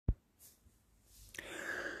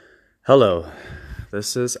Hello,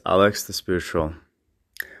 this is Alex the Spiritual.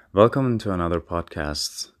 Welcome to another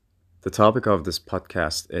podcast. The topic of this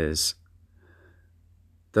podcast is,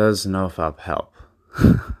 does NoFap help?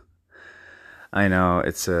 I know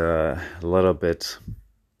it's a little bit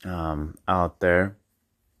out there.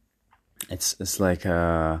 It's like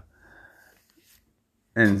in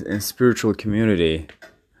spiritual community,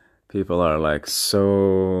 people are like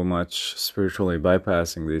so much spiritually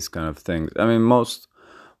bypassing these kind of things. I mean, most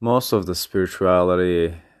of the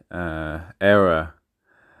spirituality era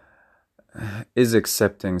is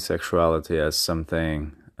accepting sexuality as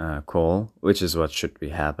something cool, which is what should be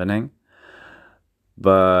happening.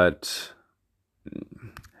 But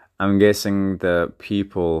I'm guessing the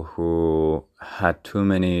people who had too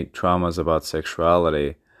many traumas about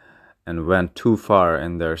sexuality and went too far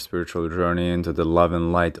in their spiritual journey into the love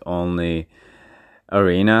and light only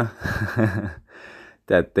arena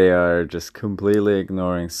that they are just completely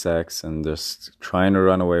ignoring sex and just trying to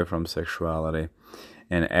run away from sexuality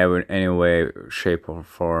in any way, shape, or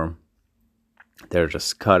form. They're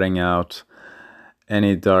just cutting out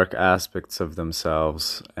any dark aspects of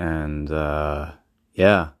themselves, and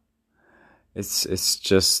it's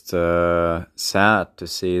just sad to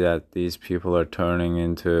see that these people are turning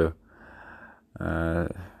into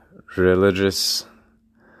religious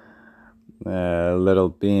little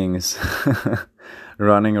beings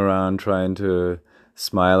running around trying to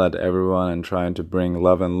smile at everyone and trying to bring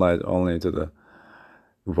love and light only to the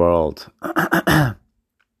world.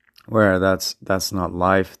 Where that's not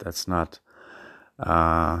life. That's not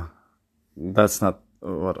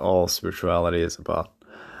what all spirituality is about.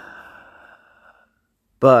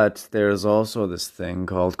 But there's also this thing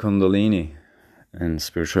called Kundalini in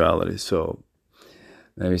spirituality. So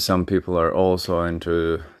maybe some people are also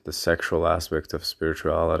into the sexual aspect of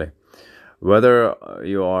spirituality. Whether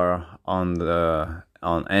you are on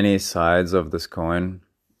any sides of this coin,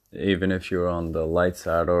 even if you're on the light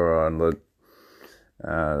side or on the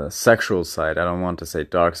sexual side, I don't want to say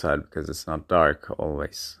dark side because it's not dark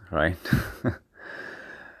always, right?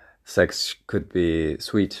 Sex could be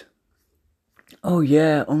sweet. Oh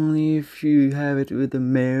yeah, only if you have it with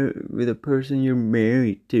a person you're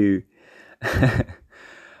married to.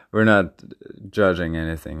 We're not judging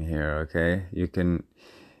anything here, okay? You can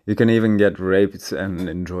even get raped and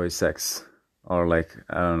enjoy sex, or like,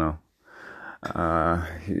 I don't know.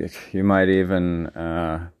 You might even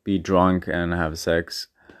be drunk and have sex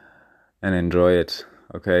and enjoy it,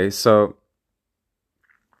 okay? So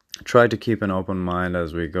try to keep an open mind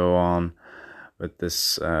as we go on with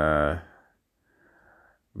this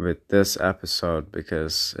episode,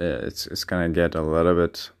 because it's gonna get a little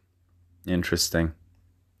bit interesting.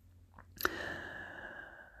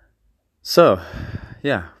 So,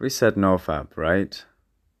 yeah, we said NoFap, right?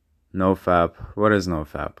 NoFap. What is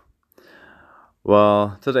NoFap?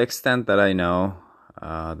 Well, to the extent that I know,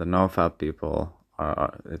 the NoFap people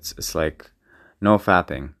it's like no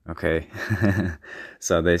fapping, okay?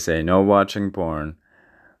 So they say no watching porn,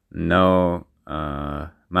 no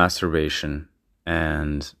masturbation,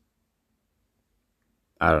 and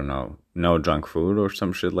I don't know, no junk food or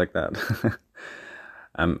some shit like that.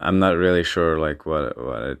 I'm not really sure like what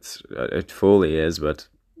it fully is, but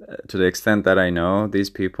to the extent that I know, these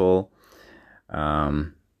people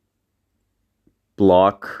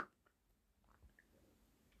block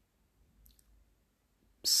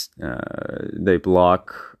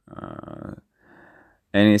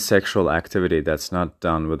any sexual activity that's not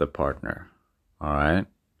done with a partner. All right.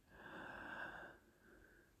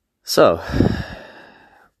 So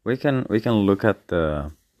we can look at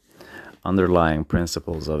the underlying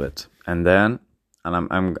principles of it, and I'm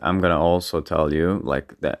gonna also tell you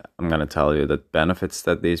like that. I'm gonna tell you the benefits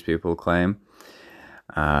that these people claim.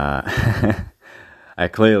 I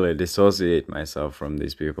clearly dissociate myself from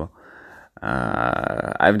these people.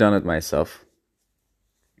 I've done it myself.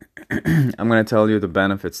 I'm going to tell you the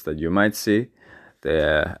benefits that you might see,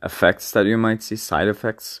 the effects that you might see, side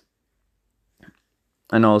effects.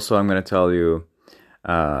 And also I'm going to tell you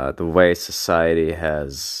the way society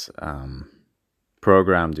has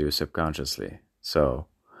programmed you subconsciously. So,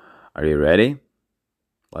 are you ready?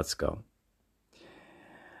 Let's go.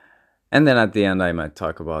 And then at the end, I might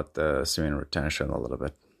talk about the semen retention a little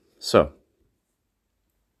bit. So,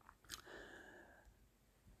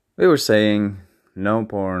 we were saying no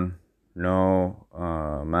porn, no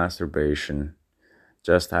masturbation,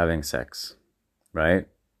 just having sex, right?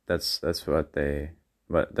 That's what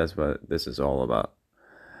this is all about.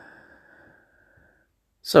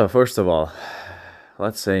 So first of all,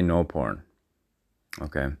 let's say no porn.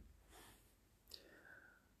 Okay.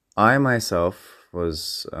 I myself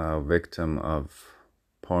was a victim of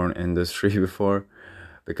porn industry before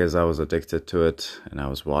because I was addicted to it and I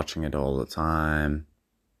was watching it all the time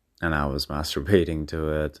and I was masturbating to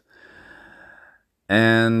it.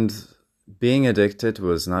 And being addicted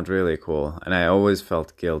was not really cool and I always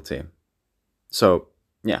felt guilty. So,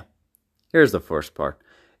 yeah, here's the first part.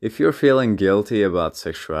 If you're feeling guilty about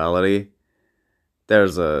sexuality,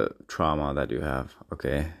 there's a trauma that you have,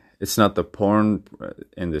 okay? It's not the porn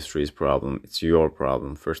industry's problem, it's your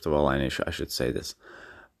problem. First of all, I should say this.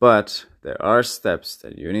 But there are steps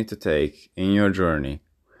that you need to take in your journey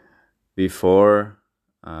before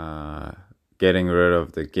getting rid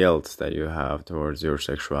of the guilt that you have towards your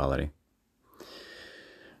sexuality.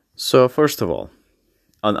 So first of all,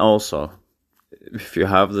 and also, if you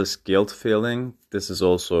have this guilt feeling, this is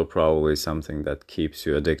also probably something that keeps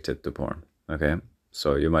you addicted to porn, okay?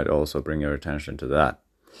 So you might also bring your attention to that.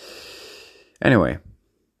 Anyway,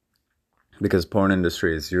 because porn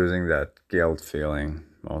industry is using that guilt feeling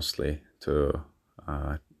mostly to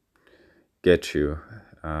get you,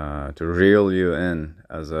 to reel you in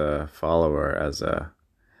as a follower, as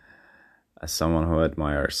someone who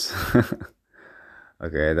admires.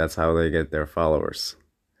 Okay, that's how they get their followers.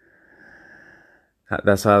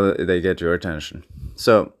 That's how they get your attention.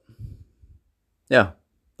 So, yeah,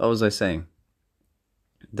 what was I saying?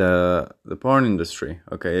 The porn industry,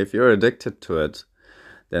 okay, if you're addicted to it,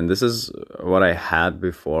 then this is what I had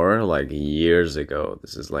before, like years ago.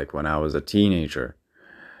 This is like when I was a teenager,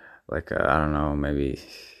 like, I don't know, maybe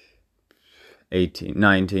 18,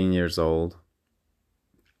 19 years old.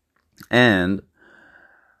 And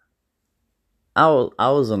I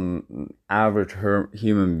was an average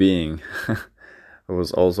human being who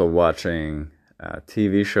was also watching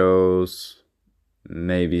TV shows.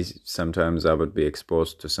 Maybe sometimes I would be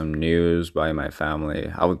exposed to some news by my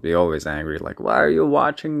family. I would be always angry, like, why are you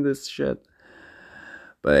watching this shit?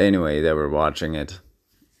 But anyway, they were watching it.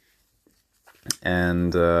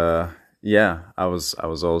 And yeah, I was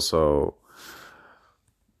also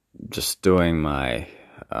just doing my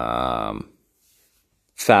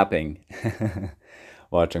fapping,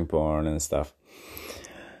 watching porn and stuff.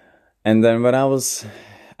 And then when I was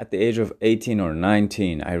at the age of 18 or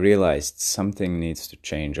 19, I realized something needs to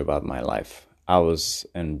change about my life. I was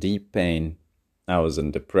in deep pain. I was in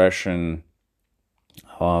depression.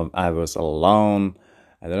 I was alone.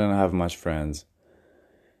 I didn't have much friends.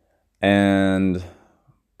 And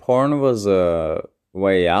porn was a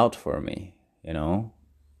way out for me, you know?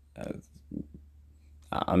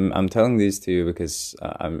 I'm telling these to you because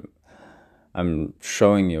I'm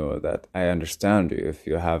showing you that I understand you if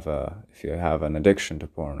you have an addiction to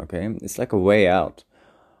porn, okay? It's like a way out.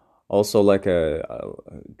 Also like a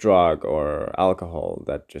drug or alcohol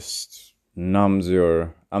that just numbs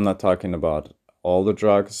your... I'm not talking about all the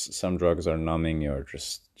drugs. Some drugs are numbing your...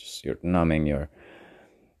 you're numbing your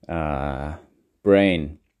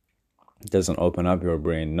brain. It doesn't open up your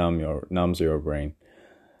brain, numbs your brain.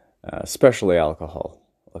 Especially alcohol,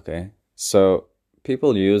 okay? So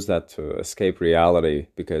people use that to escape reality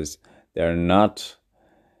because they're not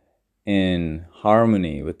in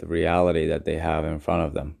harmony with the reality that they have in front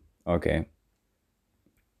of them, okay?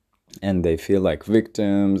 And they feel like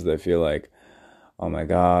victims. They feel like, oh my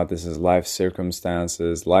God, this is life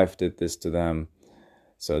circumstances. Life did this to them.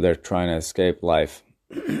 So they're trying to escape life.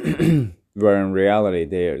 Where in reality,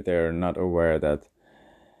 they're not aware that,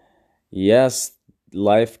 yes,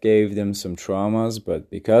 life gave them some traumas, but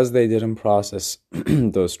because they didn't process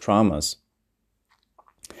those traumas,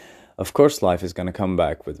 of course life is going to come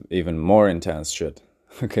back with even more intense shit.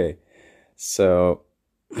 Okay, so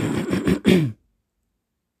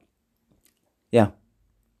yeah,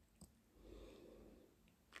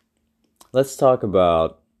 let's talk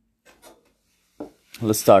about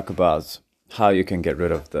how you can get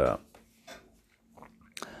rid of the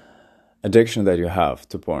addiction that you have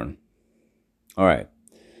to porn. All right.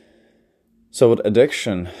 So with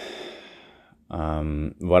addiction,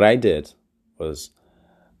 what I did was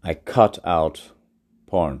I cut out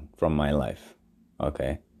porn from my life.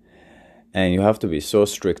 Okay. And you have to be so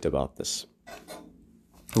strict about this.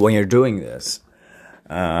 When you're doing this,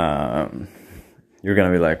 you're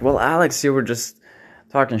going to be like, well, Alex, you were just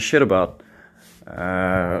talking shit about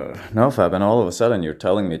NoFap, and all of a sudden you're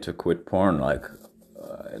telling me to quit porn. Like,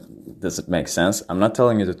 does it make sense? I'm not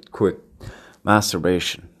telling you to quit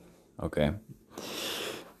masturbation, okay?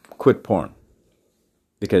 Quit porn.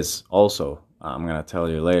 Because also, I'm going to tell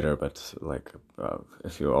you later, but like,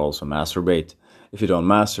 if you also masturbate, if you don't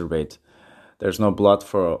masturbate, there's no blood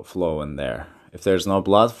flow in there. If there's no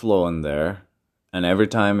blood flow in there, and every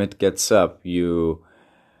time it gets up, you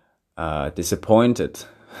disappointed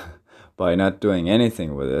by not doing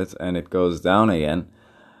anything with it, and it goes down again,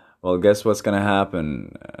 Well, guess what's gonna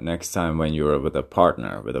happen next time when you're with a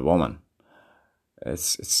partner, with a woman?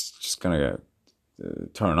 It's just gonna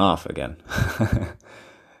turn off again.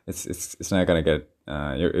 It's not gonna get.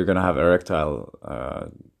 You're gonna have erectile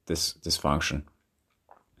dysfunction.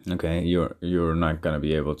 Okay, you're not gonna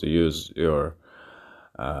be able to use your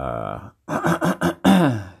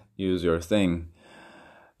use your thing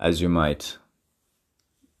as you might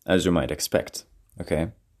expect.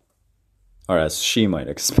 Okay, or as she might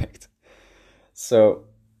expect. So,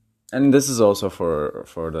 and this is also for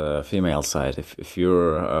the female side. If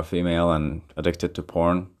you're a female and addicted to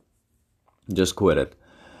porn, just quit it.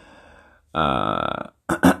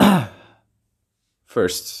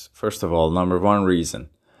 First of all, number one reason: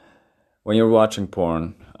 when you're watching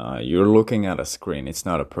porn, you're looking at a screen. It's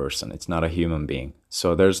not a person. It's not a human being.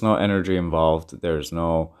 So there's no energy involved. There's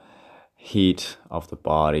no heat of the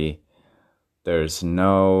body. There's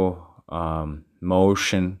no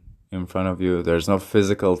motion in front of you. There's no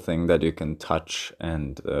physical thing that you can touch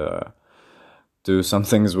and do some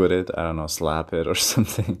things with it. I don't know, slap it or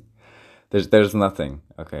something. There's nothing.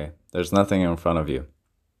 Okay, there's nothing in front of you.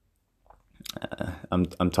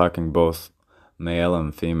 I'm talking both male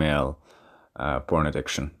and female porn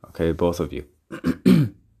addiction. Okay, both of you.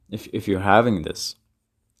 If you're having this,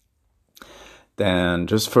 then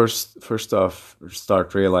just first off,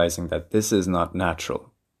 start realizing that this is not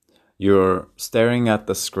natural. You're staring at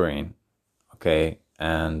the screen, okay,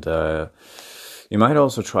 and you might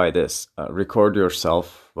also try this. Record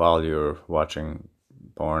yourself while you're watching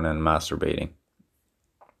porn and masturbating.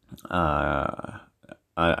 I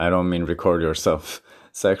don't mean record yourself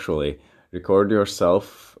sexually. Record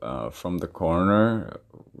yourself from the corner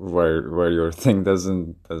where your thing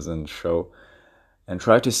doesn't show, and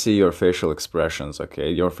try to see your facial expressions. Okay,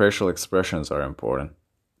 your facial expressions are important.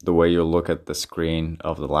 The way you look at the screen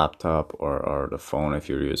of the laptop or the phone, if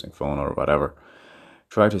you're using phone or whatever.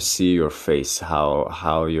 Try to see your face,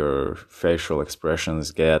 how your facial expressions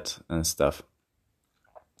get and stuff.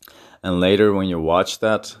 And later when you watch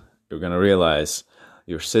that, you're gonna realize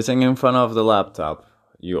you're sitting in front of the laptop.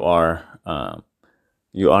 You are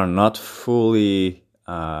not fully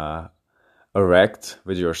erect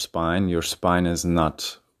with your spine. Your spine is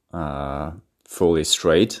not fully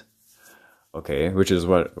straight. Okay, which is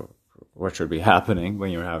what should be happening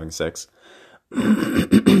when you're having sex.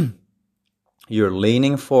 You're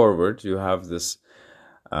leaning forward. You have this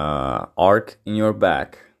arc in your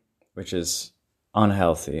back, which is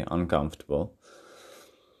unhealthy, uncomfortable.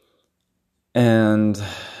 And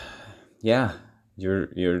yeah,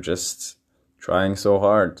 you're just trying so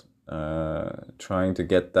hard, trying to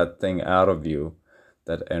get that thing out of you,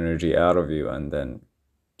 that energy out of you, and then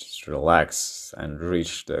just relax and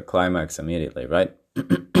reach the climax immediately, right?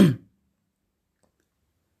 And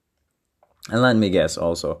let me guess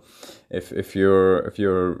also, if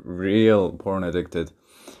you're real porn addicted,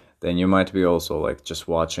 then you might be also like just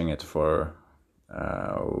watching it for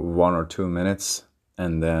 1 or 2 minutes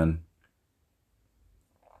and then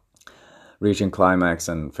reaching climax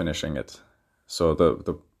and finishing it. So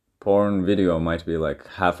the porn video might be like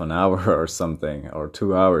half an hour or something, or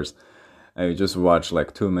 2 hours, and you just watch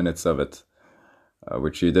like 2 minutes of it,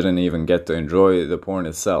 which you didn't even get to enjoy the porn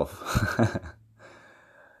itself.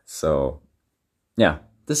 So yeah,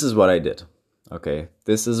 this is what I did. Okay,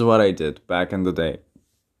 this is what I did back in the day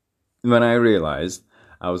when I realized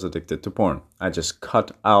I was addicted to porn. I just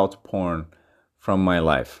cut out porn from my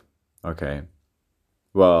life. Okay,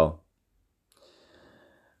 well,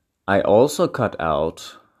 I also cut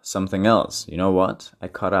out something else. You know what? I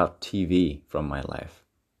cut out TV from my life.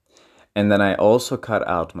 And then I also cut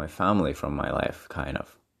out my family from my life, kind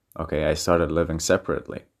of. Okay, I started living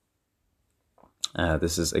separately.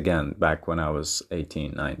 This is, again, back when I was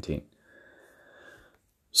 18, 19.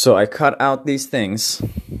 So I cut out these things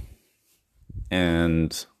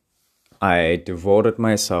and I devoted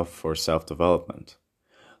myself for self-development.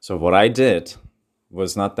 So what I did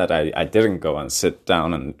was not that I didn't go and sit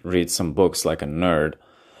down and read some books like a nerd,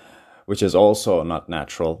 which is also not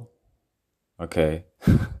natural. Okay?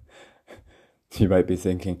 You might be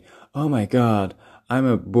thinking, oh my God, I'm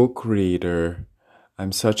a book reader.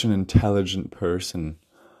 I'm such an intelligent person.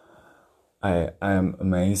 I am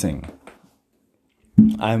amazing.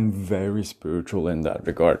 I'm very spiritual in that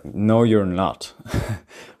regard. No, you're not.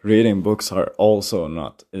 Reading books is also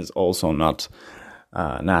not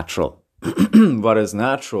natural. What is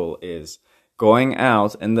natural is going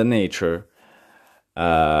out in the nature,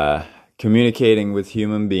 communicating with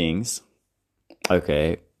human beings.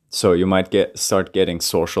 Okay, so you might start getting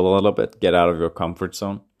social a little bit, get out of your comfort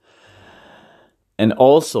zone. And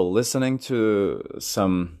also listening to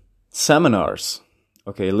some seminars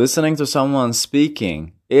Okay, listening to someone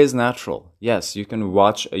speaking is natural. Yes, you can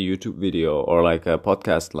watch a YouTube video or like a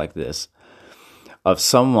podcast like this of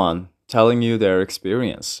someone telling you their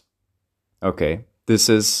experience. Okay, this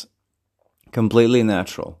is completely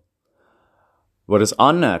natural. What is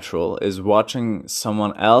unnatural is watching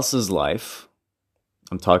someone else's life.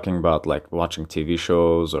 I'm talking about like watching TV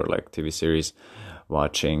shows or like TV series,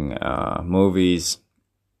 watching movies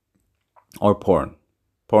or porn.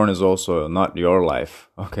 Porn is also not your life,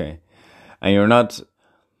 okay? And you're not.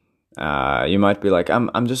 You might be like,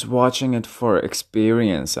 I'm just watching it for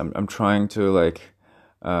experience. I'm trying to like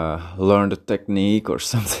learn the technique or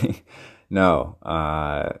something. No,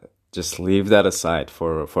 just leave that aside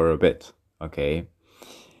for a bit, okay?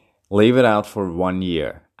 Leave it out for 1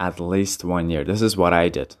 year, at least 1 year. This is what I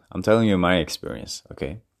did. I'm telling you my experience,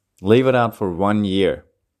 okay? Leave it out for 1 year.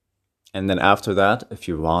 And then after that, if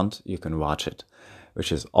you want, you can watch it,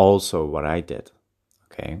 which is also what I did,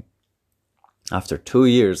 okay? After 2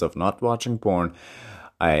 years of not watching porn,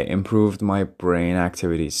 I improved my brain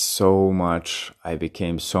activity so much. I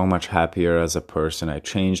became so much happier as a person. I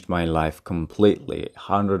changed my life completely,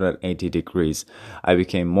 180 degrees. I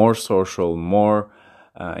became more social, more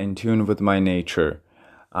in tune with my nature.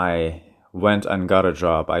 I went and got a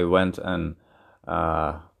job. I went and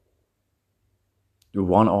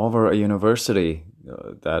won over a university.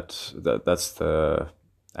 That's one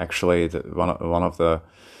of the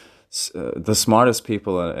smartest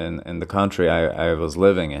people in the country I was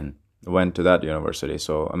living in went to that university.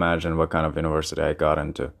 So imagine what kind of university I got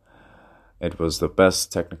into. It was the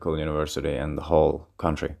best technical university in the whole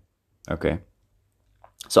country. Okay.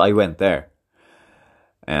 So I went there.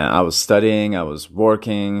 And I was studying, I was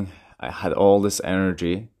working, I had all this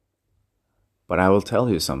energy. But I will tell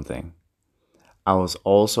you something. I was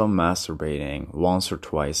also masturbating once or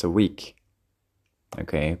twice a week.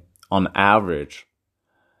 Okay? On average,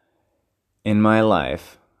 in my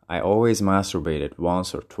life, I always masturbated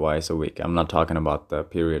once or twice a week. I'm not talking about the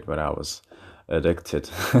period when I was addicted.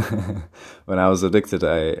 When I was addicted,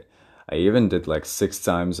 I even did like 6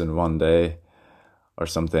 times in one day or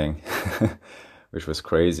something, which was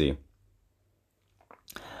crazy.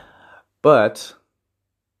 But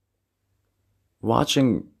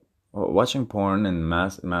watching porn and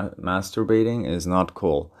masturbating is not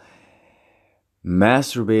cool.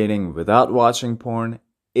 Masturbating without watching porn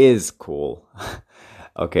is cool.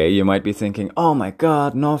 Okay, you might be thinking, oh my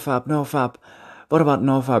god, nofap, nofap. What about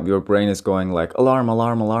nofap? Your brain is going like, alarm,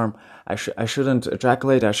 alarm, alarm. I shouldn't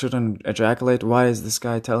ejaculate, I shouldn't ejaculate. Why is this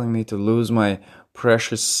guy telling me to lose my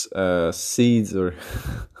precious seeds? Or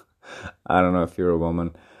I don't know if you're a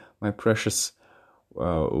woman. My precious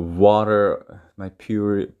water, my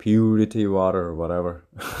purity water or whatever.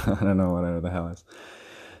 I don't know, whatever the hell is.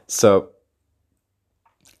 So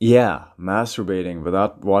yeah, masturbating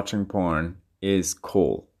without watching porn is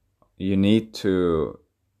cool. You need to,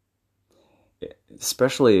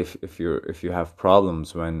 especially if you have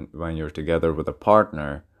problems when you're together with a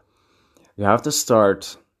partner, you have to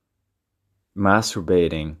start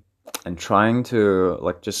masturbating and trying to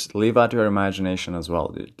like just leave out your imagination as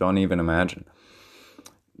well. Don't even imagine.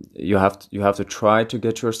 You have to try to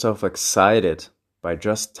get yourself excited by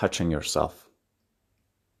just touching yourself.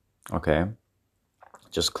 Okay?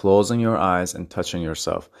 Just closing your eyes and touching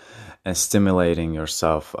yourself and stimulating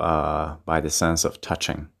yourself by the sense of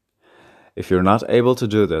touching. If you're not able to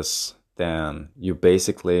do this, then you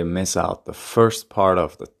basically miss out the first part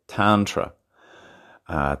of the Tantra.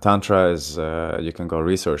 Tantra is, you can go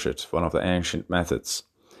research it, one of the ancient methods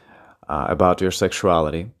about your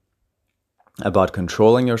sexuality, about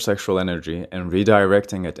controlling your sexual energy and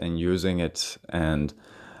redirecting it and using it and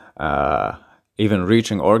even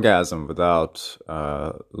reaching orgasm without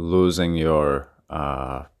losing your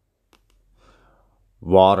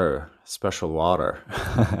water, special water,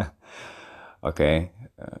 okay,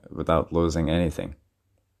 without losing anything.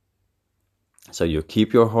 So you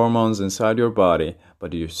keep your hormones inside your body,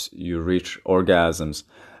 but you reach orgasms.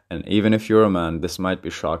 And even if you're a man, this might be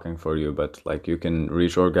shocking for you, but like you can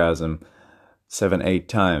reach orgasm 7-8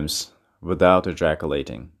 times without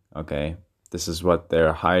ejaculating, okay? This is what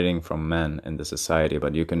they're hiding from men in the society,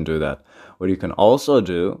 but you can do that. What you can also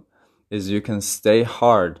do is you can stay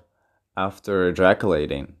hard after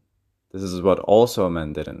ejaculating. This is what also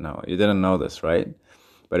men didn't know. You didn't know this, right?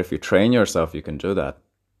 But if you train yourself, you can do that.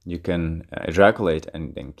 You can ejaculate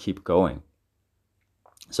and then keep going.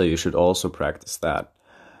 So you should also practice that.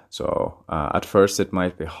 So at first it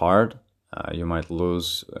might be hard. You might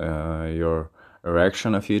lose your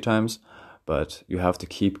erection a few times, but you have to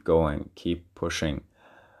keep going, keep pushing.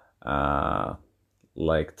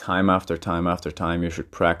 like time after time after time. You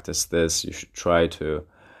should practice this. You should try to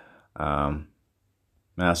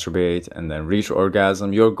masturbate and then reach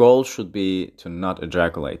orgasm. Your goal should be to not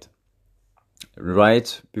ejaculate.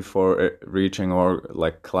 Right before reaching or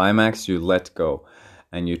like climax, you let go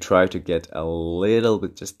and you try to get a little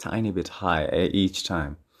bit, just tiny bit high each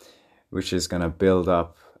time, which is gonna build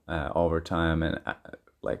up over time. And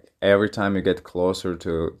like every time you get closer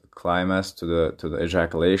to climax, to the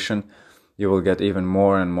ejaculation, you will get even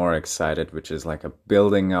more and more excited, which is like a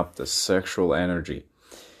building up the sexual energy.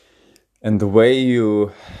 And the way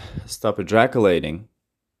you stop ejaculating,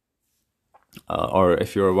 or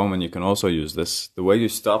if you're a woman, you can also use this. The way you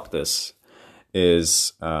stop this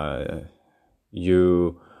is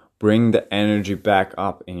you bring the energy back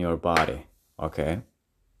up in your body, okay?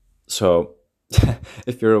 So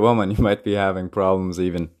if you're a woman, you might be having problems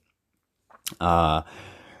even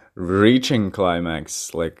reaching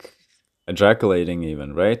climax, like ejaculating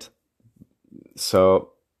even, right? So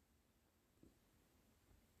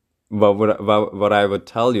what I would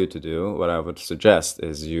tell you to do, what I would suggest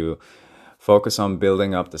is you focus on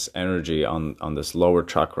building up this energy on this lower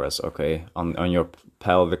chakras, okay? On your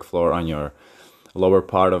pelvic floor, on your lower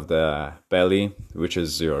part of the belly, which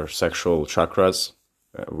is your sexual chakras,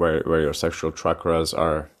 where your sexual chakras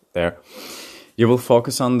are there. You will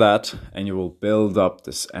focus on that and you will build up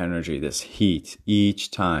this energy, this heat each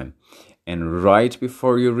time. And right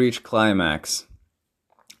before you reach climax,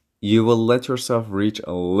 you will let yourself reach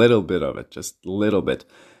a little bit of it, just a little bit.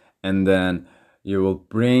 And then you will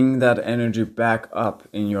bring that energy back up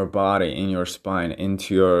in your body, in your spine,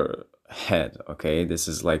 into your head, okay? This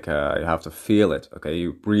is like, you have to feel it, okay?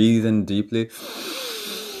 You breathe in deeply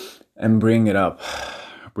and bring it up.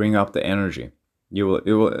 Bring up the energy. You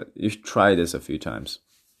should try this a few times.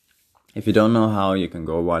 If you don't know how, you can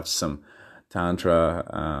go watch some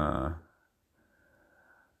Tantra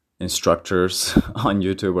instructors on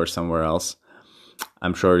YouTube or somewhere else.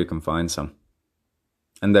 I'm sure you can find some.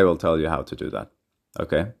 And they will tell you how to do that.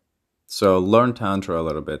 Okay? So learn Tantra a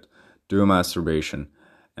little bit. Do masturbation.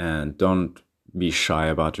 And don't be shy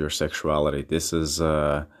about your sexuality. This is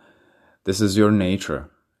your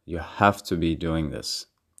nature. You have to be doing this.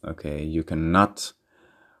 Okay? You cannot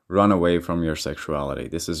run away from your sexuality.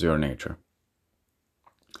 This is your nature.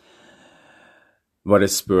 What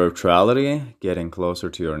is spirituality? Getting closer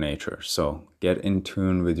to your nature. So get in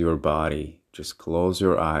tune with your body. Just close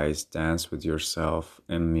your eyes, dance with yourself,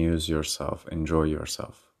 amuse yourself, enjoy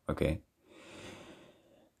yourself. Okay?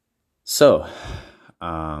 So,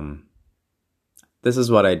 this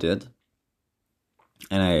is what I did.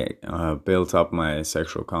 And I built up my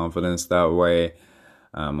sexual confidence that way.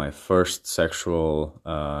 My first sexual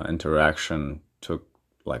interaction took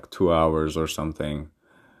like 2 hours or something.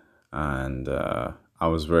 And I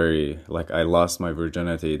was very, like, I lost my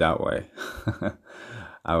virginity that way.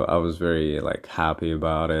 I was very, like, happy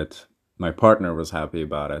about it. My partner was happy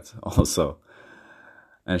about it also.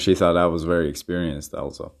 And she thought I was very experienced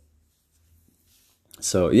also.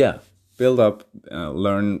 So, yeah, build up,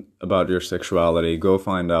 learn about your sexuality, go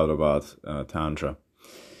find out about Tantra.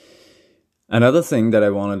 Another thing that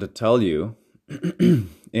I wanted to tell you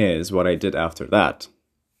is what I did after that.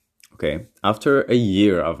 Okay, after a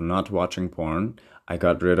year of not watching porn, I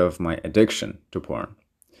got rid of my addiction to porn.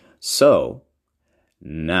 So,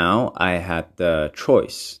 now I had the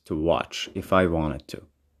choice to watch if I wanted to.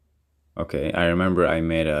 Okay, I remember I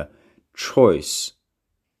made a choice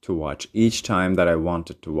to watch each time that I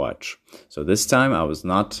wanted to watch. So this time I was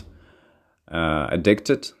not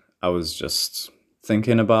addicted. I was just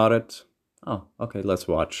thinking about it. Oh, okay, let's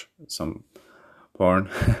watch some porn.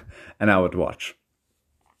 And I would watch.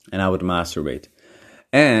 And I would masturbate.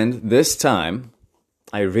 And this time,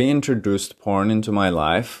 I reintroduced porn into my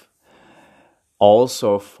life,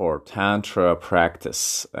 also for Tantra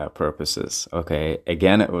practice purposes, okay?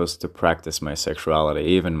 Again, it was to practice my sexuality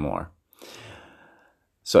even more.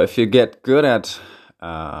 So if you get good at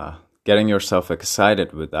getting yourself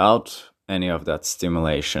excited without any of that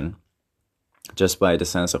stimulation, just by the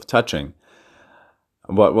sense of touching,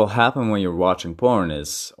 what will happen when you're watching porn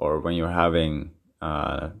is, or when you're having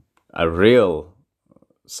a real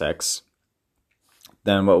sex,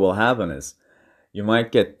 then what will happen is you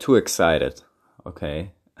might get too excited,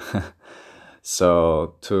 okay?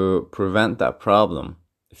 So to prevent that problem,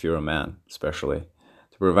 if you're a man especially,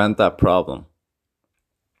 to prevent that problem,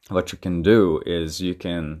 what you can do is you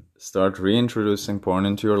can start reintroducing porn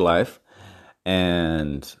into your life.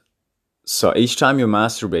 And so each time you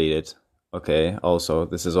masturbate it, okay, also,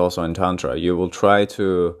 this is also in Tantra, you will try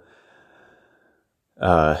to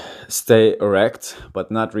stay erect, but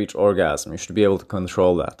not reach orgasm. You should be able to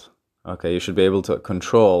control that, Okay, you should be able to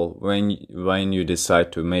control when you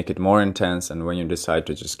decide to make it more intense and when you decide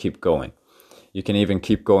to just keep going. You can even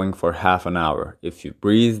keep going for half an hour. If you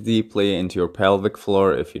breathe deeply into your pelvic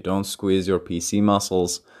floor, if you don't squeeze your PC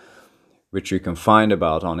muscles, which you can find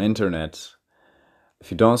about on internet, if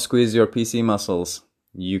you don't squeeze your PC muscles,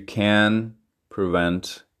 you can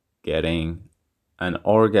prevent getting an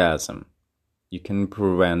orgasm. You can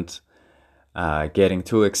prevent getting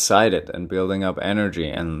too excited and building up energy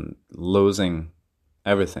and losing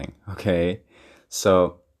everything. Okay,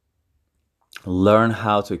 so learn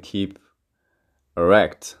how to keep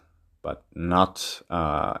erect but not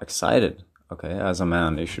excited. Okay, as a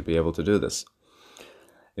man, you should be able to do this.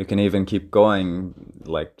 You can even keep going,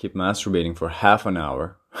 like keep masturbating for half an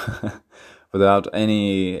hour without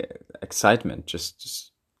any excitement,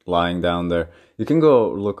 just lying down there. You can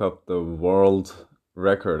go look up the world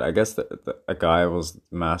record. I guess a guy was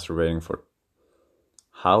masturbating for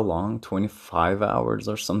how long? 25 hours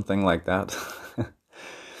or something like that.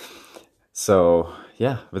 So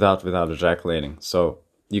yeah, without ejaculating. So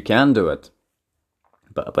you can do it,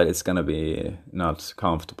 but it's gonna be not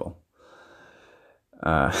comfortable.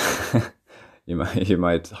 You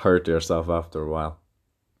might hurt yourself after a while,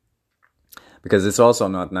 because it's also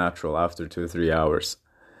not natural after 2-3 hours.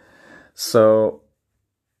 So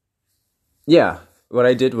yeah, what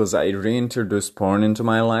I did was I reintroduced porn into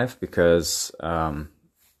my life because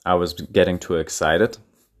I was getting too excited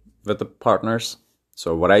with the partners.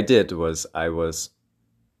 So what I did was I was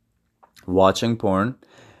watching porn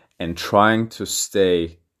and trying to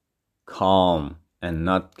stay calm and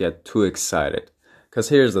not get too excited. Because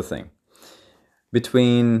here's the thing.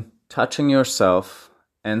 Between touching yourself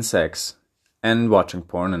and sex and watching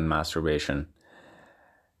porn and masturbation,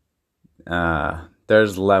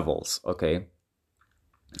 there's levels, okay?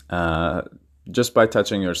 Just by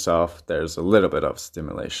touching yourself, there's a little bit of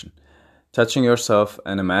stimulation. Touching yourself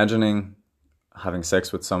and imagining having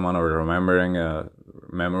sex with someone or remembering a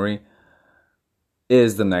memory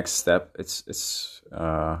is the next step. It's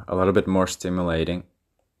a little bit more stimulating.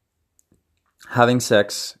 Having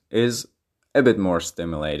sex is a bit more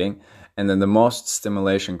stimulating, and then the most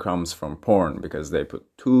stimulation comes from porn because they put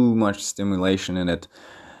too much stimulation in it.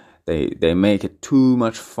 They make it too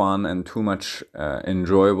much fun and too much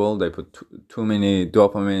enjoyable. They put too many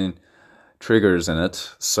dopamine triggers in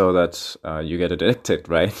it so that you get addicted,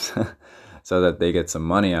 right? So that they get some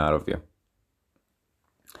money out of you.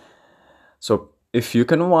 So if you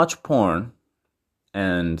can watch porn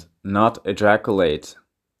and not ejaculate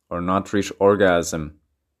or not reach orgasm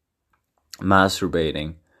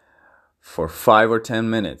masturbating for 5 or 10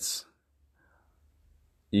 minutes,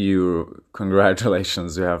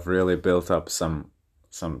 congratulations, you have really built up some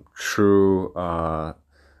true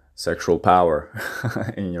sexual power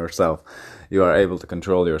in yourself. You are able to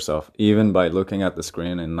control yourself even by looking at the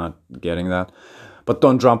screen and not getting that. But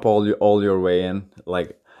don't jump all your way in.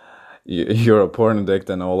 Like you're a porn addict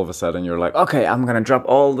and all of a sudden you're like, okay, I'm gonna drop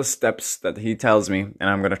all the steps that he tells me and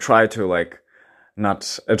I'm gonna try to like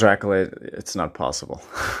not ejaculate. It's not possible.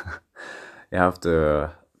 You have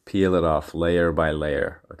to peel it off layer by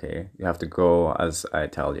layer. Okay, you have to go as I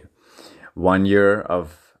tell you. 1 year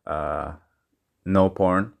of no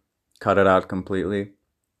porn, cut it out completely,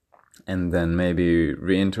 and then maybe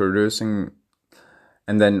reintroducing,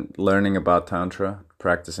 and then learning about Tantra,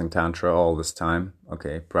 practicing Tantra all this time.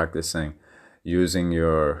 Okay, practicing using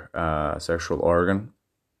your sexual organ.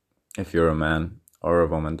 If you're a man or a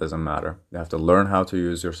woman, doesn't matter. You have to learn how to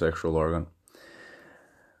use your sexual organ.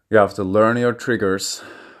 You have to learn your triggers.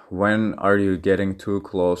 When are you getting too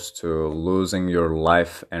close to losing your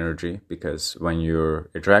life energy? Because when you're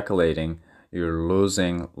ejaculating, you're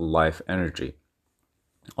losing life energy.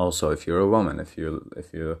 Also, if you're a woman, if you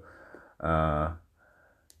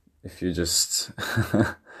just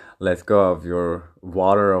let go of your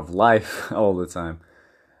water of life all the time,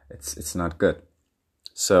 it's not good.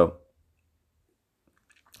 So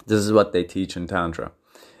this is what they teach in Tantra.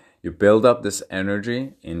 You build up this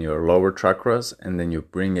energy in your lower chakras and then you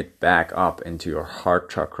bring it back up into your heart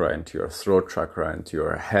chakra, into your throat chakra, into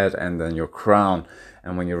your head, and then your crown.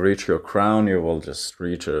 And when you reach your crown, you will just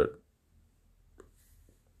reach a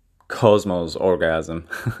cosmos orgasm.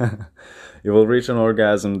 You will reach an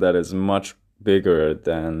orgasm that is much bigger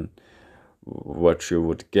than what you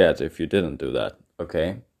would get if you didn't do that,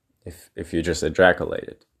 okay? If you just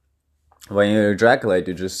ejaculated. When you ejaculate,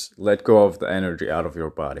 you just let go of the energy out of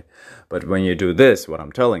your body. But when you do this, what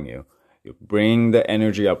I'm telling you, you bring the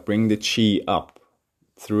energy up, bring the chi up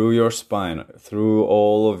through your spine, through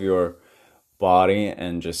all of your body,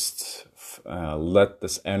 and just let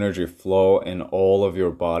this energy flow in all of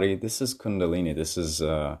your body. This is Kundalini. This is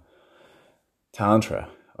Tantra.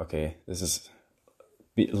 Okay, this is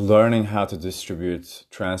learning how to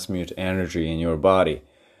transmute energy in your body.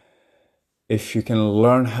 If you can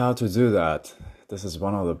learn how to do that, this is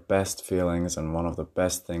one of the best feelings and one of the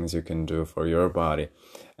best things you can do for your body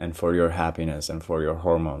and for your happiness and for your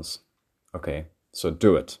hormones. Okay, so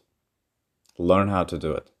do it. Learn how to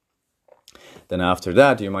do it. Then after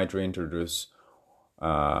that, you might reintroduce,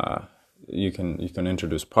 you can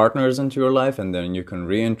introduce partners into your life, and then you can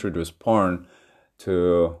reintroduce porn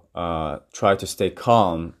to try to stay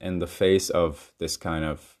calm in the face of this kind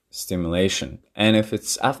of stimulation. And if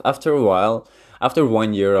it's after a while, after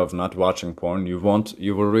 1 year of not watching porn, you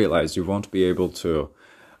will realize you won't be able to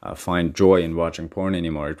find joy in watching porn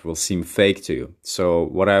anymore. It will seem fake to you. So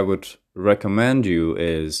what I would recommend you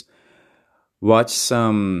is watch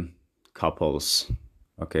some couples.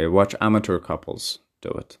 Okay, watch amateur couples do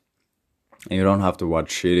it. And you don't have to watch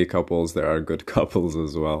shitty couples. There are good couples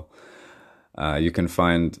as well. You can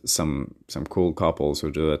find some cool couples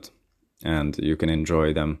who do it, and you can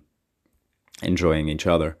enjoy them enjoying each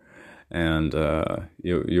other, and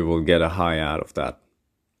you will get a high out of that.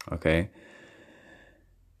 Okay,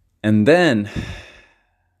 and then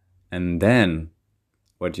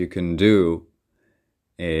what you can do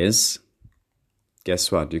is,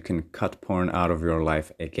 guess what? You can cut porn out of your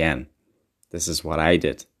life again. This is what I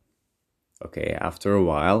did. Okay, after a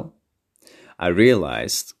while, I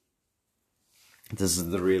realized, this is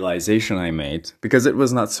the realization I made, because it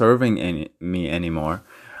was not serving me anymore.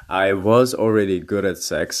 I was already good at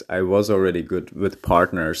sex. I was already good with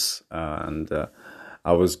partners, and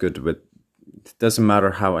I was good with, it doesn't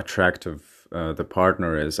matter how attractive the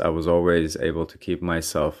partner is, I was always able to keep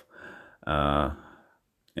myself under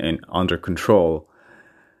control.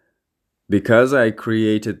 Because I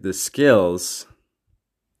created the skills,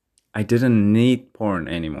 I didn't need porn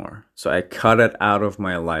anymore. So I cut it out of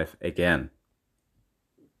my life again.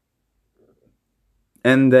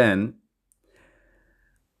 And then,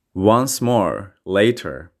 once more,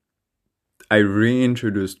 later, I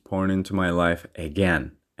reintroduced porn into my life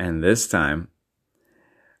again. And this time,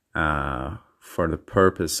 for the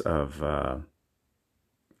purpose of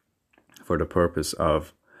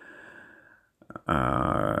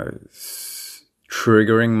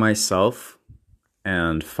triggering myself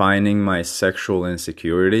and finding my sexual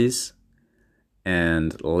insecurities,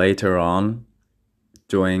 and later on,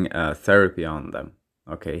 doing therapy on them.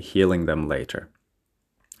 Okay, healing them later.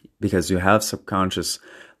 Because you have subconscious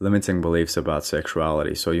limiting beliefs about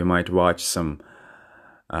sexuality. So you might watch some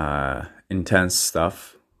intense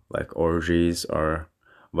stuff like orgies or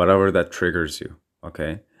whatever that triggers you.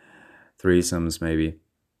 Okay, threesomes maybe.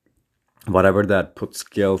 Whatever that puts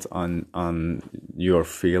guilt on your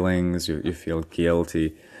feelings. You feel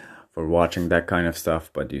guilty for watching that kind of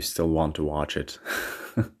stuff, but you still want to watch it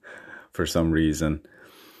for some reason.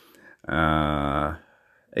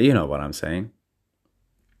 You know what I'm saying.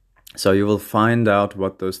 So you will find out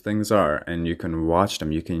what those things are, and you can watch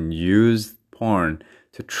them. You can use porn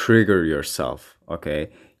to trigger yourself, okay?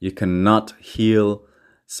 You cannot heal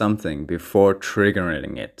something before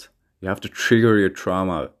triggering it. You have to trigger your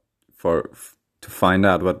trauma to find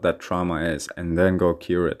out what that trauma is, and then go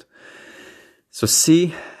cure it. So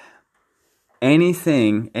see,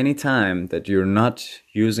 anytime that you're not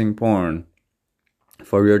using porn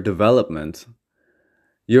for your development,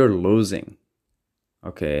 you're losing.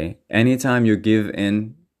 Okay, anytime you give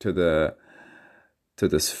in to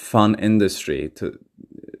this fun industry, to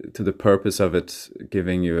the purpose of it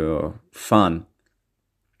giving you fun,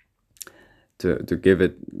 to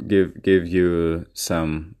give you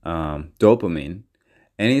some dopamine,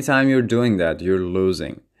 anytime you're doing that, you're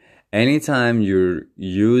losing. Anytime you're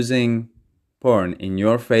using porn in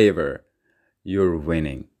your favor, you're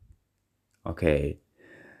winning. Okay,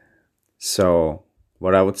 so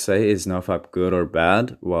what I would say, is NoFap good or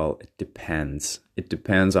bad? Well, it depends. It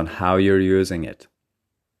depends on how you're using it.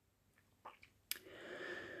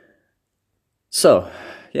 So,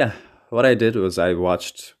 yeah, what I did was I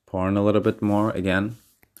watched porn a little bit more again.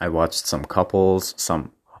 I watched some couples,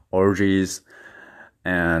 some orgies,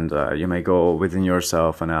 and you may go within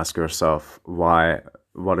yourself and ask yourself,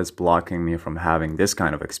 what is blocking me from having this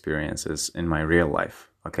kind of experiences in my real life,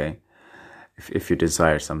 okay? If you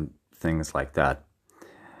desire some things like that.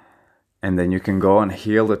 And then you can go and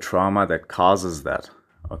heal the trauma that causes that,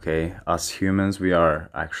 okay? Us humans, we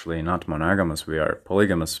are actually not monogamous, we are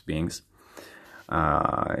polygamous beings.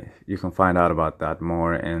 You can find out about that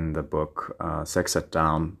more in the book Sex at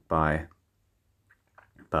Dawn by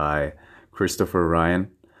Christopher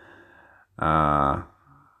Ryan.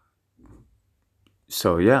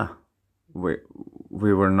 So yeah, we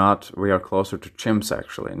are closer to chimps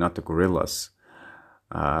actually, not to gorillas.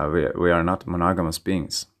 We are not monogamous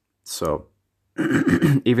beings. So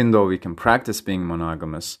even though we can practice being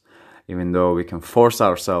monogamous, even though we can force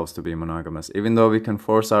ourselves to be monogamous, even though we can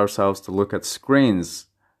force ourselves to look at screens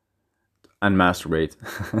and masturbate,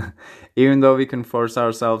 even though we can force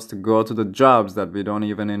ourselves to go to the jobs that we don't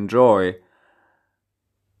even enjoy,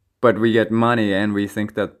 but we get money and we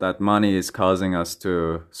think that that money is causing us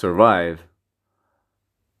to survive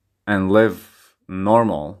and live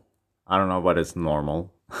normal. I don't know what is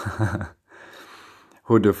normal.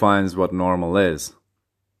 Who defines what normal is?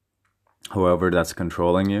 Whoever that's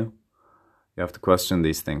controlling you. You have to question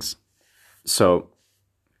these things. So,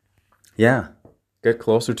 yeah, get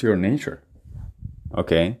closer to your nature.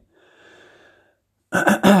 Okay.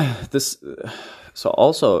 This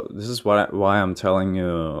is why I'm telling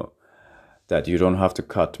you that you don't have to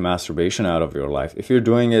cut masturbation out of your life. If you're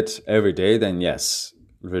doing it every day, then yes,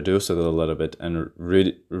 reduce it a little bit and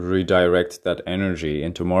redirect that energy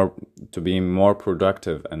to being more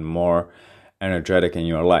productive and more energetic in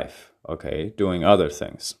your life. Okay, doing other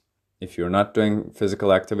things. If you're not doing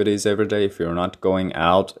physical activities every day, if you're not going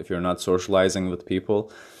out, if you're not socializing with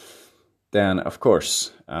people, then of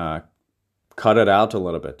course, cut it out a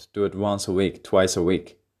little bit. Do it once a week, twice a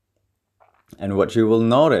week. And what you will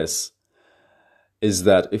notice is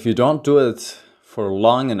that if you don't do it for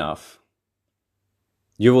long enough,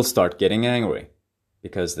 you will start getting angry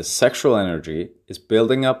because the sexual energy is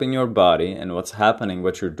building up in your body, and what's happening,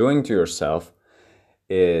 what you're doing to yourself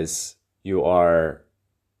is you are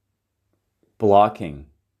blocking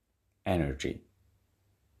energy.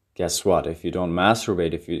 Guess what? If you don't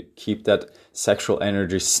masturbate, if you keep that sexual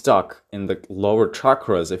energy stuck in the lower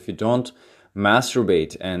chakras, if you don't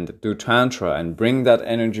masturbate and do tantra and bring that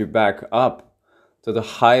energy back up to the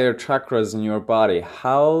higher chakras in your body,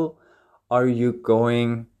 how are you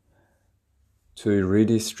going to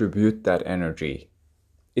redistribute that energy?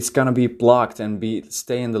 It's going to be blocked and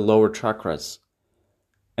stay in the lower chakras.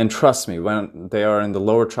 And trust me, when they are in the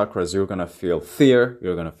lower chakras, you're going to feel fear,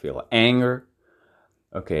 you're going to feel anger.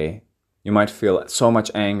 Okay, you might feel so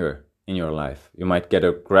much anger in your life. You might get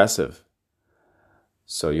aggressive.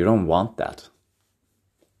 So you don't want that.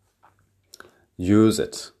 Use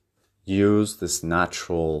it. Use this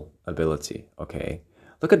natural ability, okay?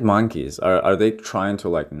 Look at monkeys. Are they trying to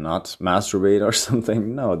not masturbate or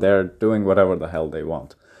something? No, they're doing whatever the hell they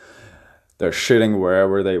want. They're shitting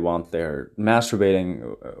wherever they want. They're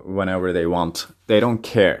masturbating whenever they want. They don't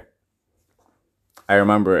care. I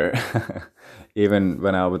remember even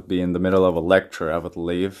when I would be in the middle of a lecture, I would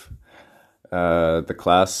leave the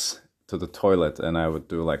class to the toilet and I would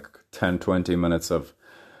do 10-20 minutes of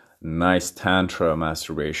nice tantra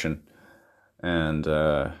masturbation and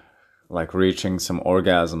reaching some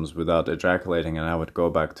orgasms without ejaculating, and I would go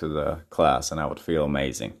back to the class and I would feel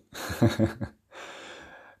amazing.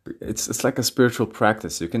 It's like a spiritual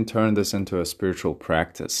practice. You can turn this into a spiritual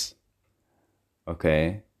practice.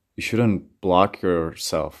 Okay? You shouldn't block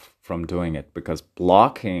yourself from doing it, because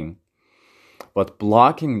what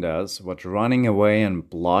running away and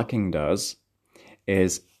blocking does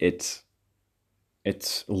is it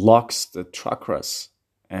locks the chakras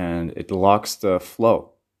and it locks the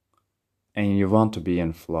flow. And you want to be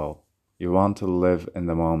in flow. You want to live in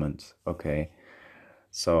the moment. Okay?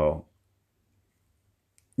 So,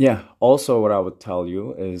 yeah, also what I would tell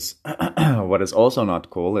you is what is also not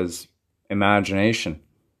cool is imagination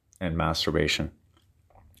and masturbation.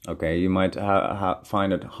 Okay, you might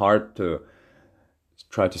find it hard to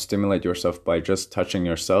try to stimulate yourself by just touching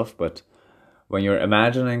yourself, but when you're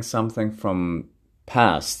imagining something from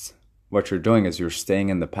past, what you're doing is you're staying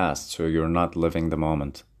in the past, so you're not living the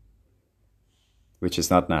moment, which is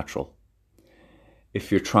not natural. If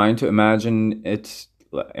you're trying to imagine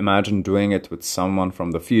doing it with someone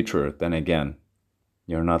from the future, then again,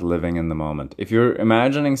 you're not living in the moment. If you're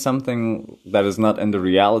imagining something that is not in the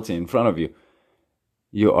reality in front of you,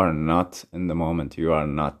 you are not in the moment. You are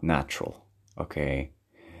not natural. Okay?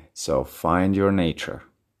 So find your nature.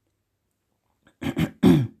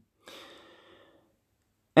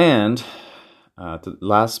 And the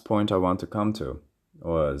last point I want to come to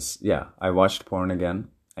was, I watched porn again.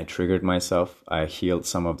 I triggered myself. I healed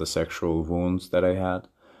some of the sexual wounds that I had,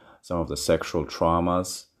 some of the sexual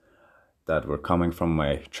traumas that were coming from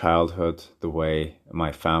my childhood, the way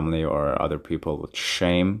my family or other people would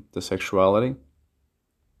shame the sexuality,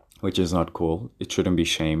 which is not cool. It shouldn't be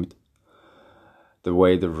shamed. The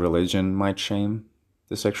way the religion might shame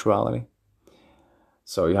the sexuality.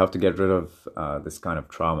 So you have to get rid of this kind of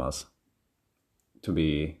traumas to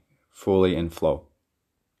be fully in flow.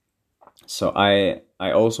 So I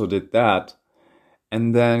also did that.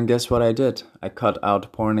 And then guess what I did? I cut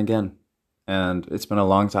out porn again. and it's been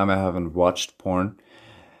a long time I haven't watched porn.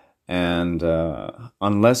 And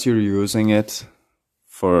unless you're using it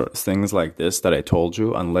for things like this that I told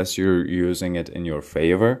you, unless you're using it in your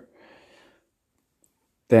favor,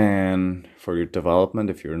 then for your development,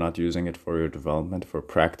 if you're not using it for your development, for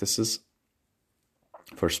practices,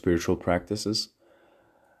 for spiritual practices,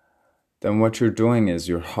 then what you're doing is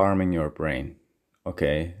you're harming your brain.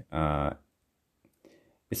 Okay,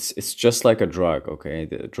 it's just like a drug. Okay,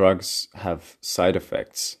 the drugs have side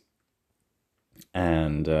effects,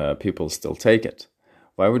 and people still take it.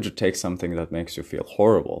 Why would you take something that makes you feel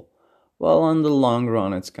horrible? Well, in the long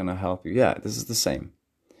run, it's gonna help you. Yeah, this is the same.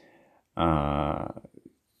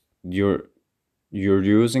 You're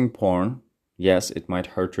using porn. Yes, it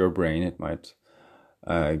might hurt your brain. It might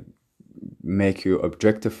make you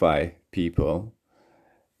objectify people,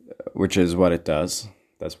 which is what it does.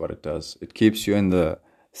 That's what it does. It keeps you in the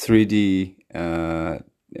 3D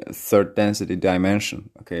third density dimension.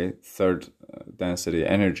 Okay, third density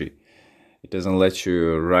energy. It doesn't let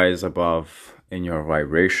you rise above in your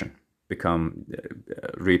vibration,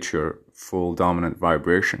 reach your full dominant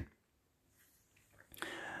vibration.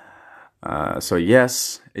 So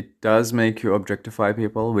yes, it does make you objectify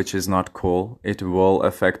people, which is not cool. It will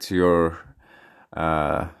affect your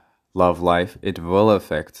love life. It will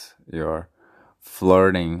affect your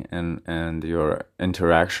flirting and your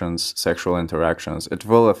interactions, sexual interactions. It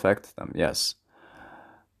will affect them, yes.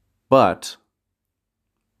 But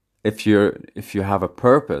if you have a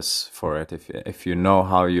purpose for it, if you know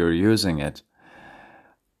how you're using it,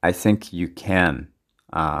 I think you can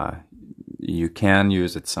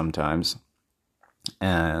use it sometimes,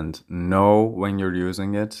 and know when you're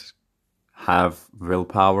using it, have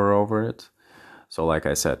willpower over it. So like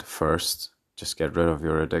I said, first, just get rid of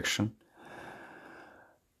your addiction,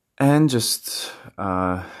 and just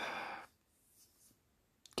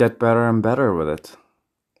get better and better with it.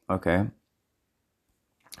 Okay?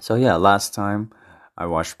 So yeah, last time I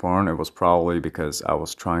watched porn, it was probably because I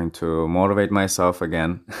was trying to motivate myself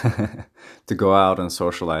again to go out and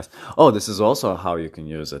socialize. Oh, this is also how you can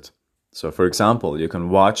use it. So for example, you can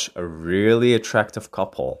watch a really attractive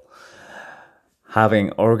couple having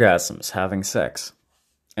orgasms, having sex,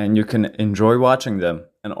 and you can enjoy watching them.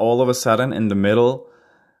 And all of a sudden, in the middle,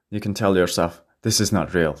 you can tell yourself, this is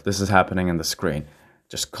not real. This is happening in the screen.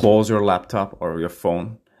 Just close your laptop or your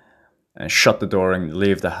phone and shut the door and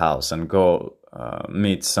leave the house and go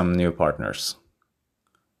meet some new partners.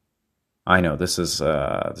 I know this is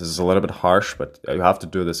a little bit harsh, but you have to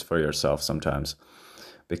do this for yourself sometimes,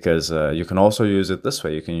 because you can also use it this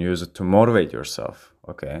way. You can use it to motivate yourself.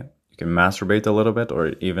 Okay, you can masturbate a little bit, or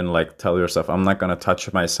even like tell yourself, I'm not gonna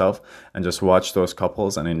touch myself, and just watch those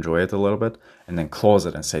couples and enjoy it a little bit, and then close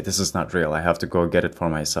it and say, this is not real. I have to go get it for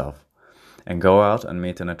myself. And go out and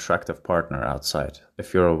meet an attractive partner outside.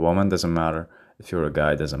 If you're a woman, doesn't matter. If you're a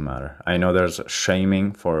guy, doesn't matter. I know there's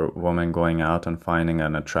shaming for women going out and finding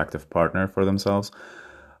an attractive partner for themselves,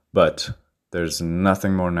 but there's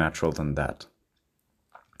nothing more natural than that.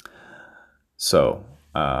 So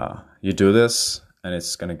you do this, and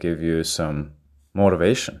it's going to give you some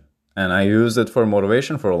motivation. And I used it for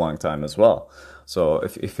motivation for a long time as well. So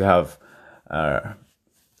if you have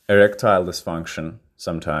erectile dysfunction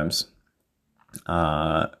sometimes,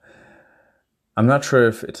 I'm not sure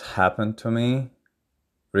if it happened to me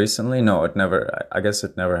recently. No, it never. I guess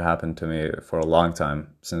it never happened to me for a long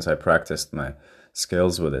time since I practiced my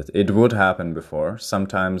skills with it. It would happen before.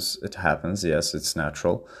 Sometimes it happens. Yes, it's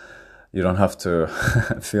natural. You don't have to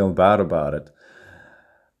feel bad about it.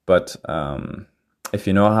 But if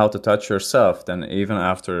you know how to touch yourself, then even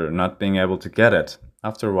after not being able to get it,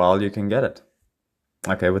 after a while you can get it.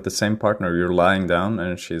 Okay, with the same partner, you're lying down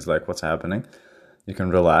and she's like, what's happening? You can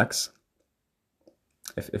relax.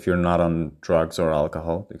 If you're not on drugs or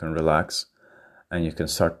alcohol, you can relax, and you can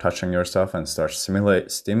start touching yourself and start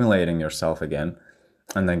stimulating yourself again,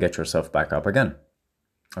 and then get yourself back up again.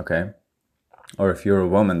 Okay? Or if you're a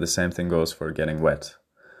woman, the same thing goes for getting wet.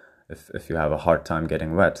 If you have a hard time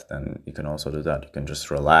getting wet, then you can also do that. You can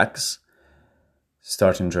just relax,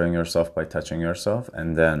 start enjoying yourself by touching yourself,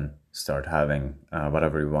 and then start having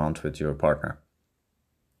whatever you want with your partner.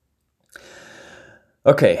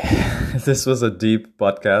 Okay, this was a deep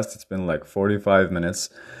podcast. It's been like 45 minutes.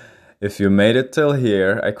 If you made it till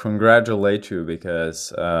here, I congratulate you,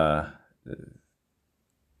 because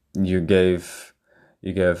you gave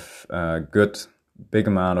a good big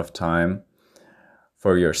amount of time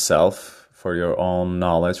for yourself, for your own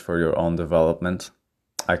knowledge, for your own development.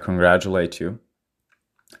 I congratulate you.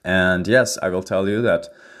 And yes, I will tell you that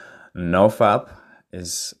NoFap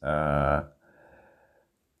is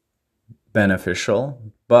beneficial,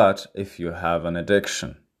 But if you have an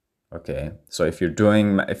addiction, okay, so if you're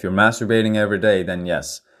masturbating every day, then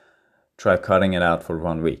yes, try cutting it out for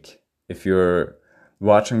 1 week. If you're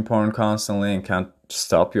watching porn constantly and can't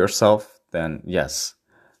stop yourself, then yes,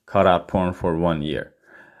 cut out porn for 1 year.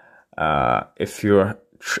 If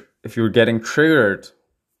you're getting triggered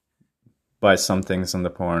by some things in the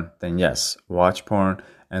porn, then yes, watch porn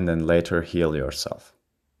and then later heal yourself.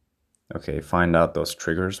 Okay, find out those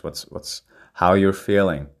triggers. How you're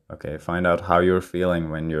feeling. Okay, find out how you're feeling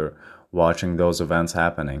when you're watching those events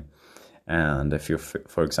happening. And if you're,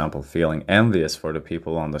 for example, feeling envious for the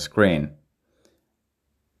people on the screen,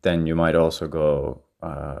 then you might also go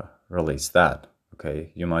release that.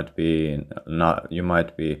 Okay, you might be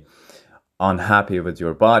unhappy with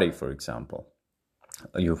your body, for example.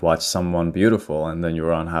 You've watched someone beautiful and then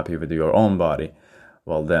you're unhappy with your own body.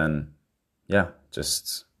 Well, then, yeah,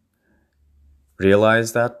 just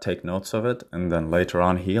realize that, take notes of it, and then later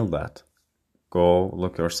on heal that. Go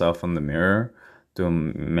look yourself in the mirror,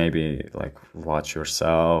 maybe like watch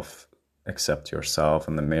yourself, accept yourself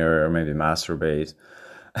in the mirror, maybe masturbate.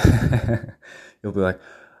 You'll be like,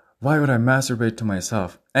 why would I masturbate to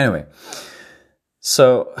myself? Anyway,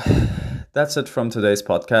 so that's it from today's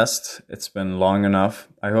podcast. It's been long enough.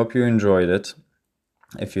 I hope you enjoyed it.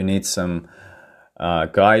 If you need some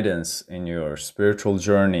guidance in your spiritual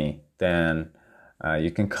journey, then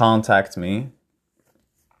you can contact me.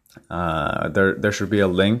 There should be a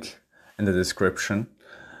link in the description,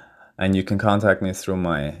 and you can contact me through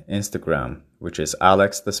my Instagram, which is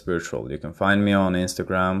Alex the Spiritual. You can find me on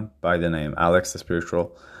Instagram by the name Alex the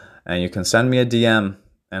Spiritual, and you can send me a DM,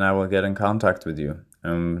 and I will get in contact with you,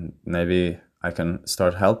 and maybe I can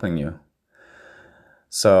start helping you.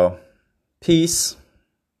 So, peace,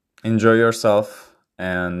 enjoy yourself,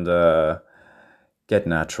 and get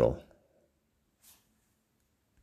natural.